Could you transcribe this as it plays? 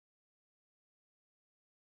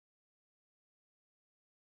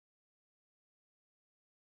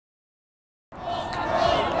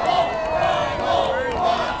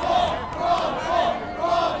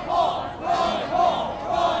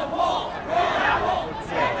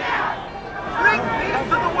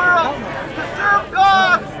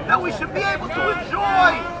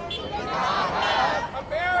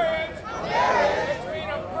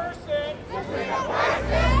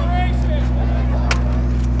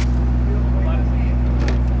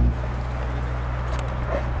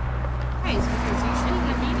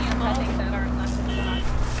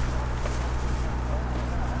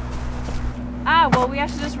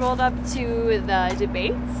build up to the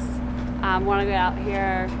debates. Want to get out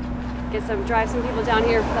here, drive some people down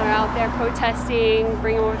here that are out there protesting,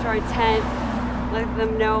 bring them over to our tent, let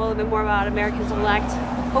them know a little bit more about Americans Elect.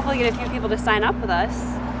 Hopefully get a few people to sign up with us.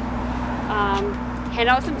 Hand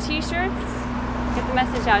out some t-shirts, get the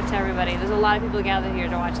message out to everybody. There's a lot of people gathered here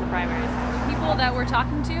to watch the primaries. People that we're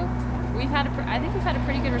talking to, I think we've had a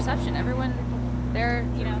pretty good reception. Everyone, they're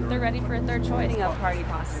ready for a third choice. A party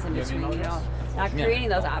process in between, not creating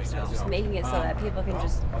those obstacles, just making it so that people can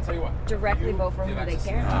just directly vote for who they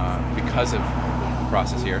care about. Because of the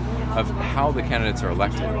process here, of how the candidates are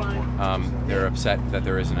elected, they're upset that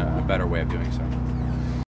there isn't a better way of doing so.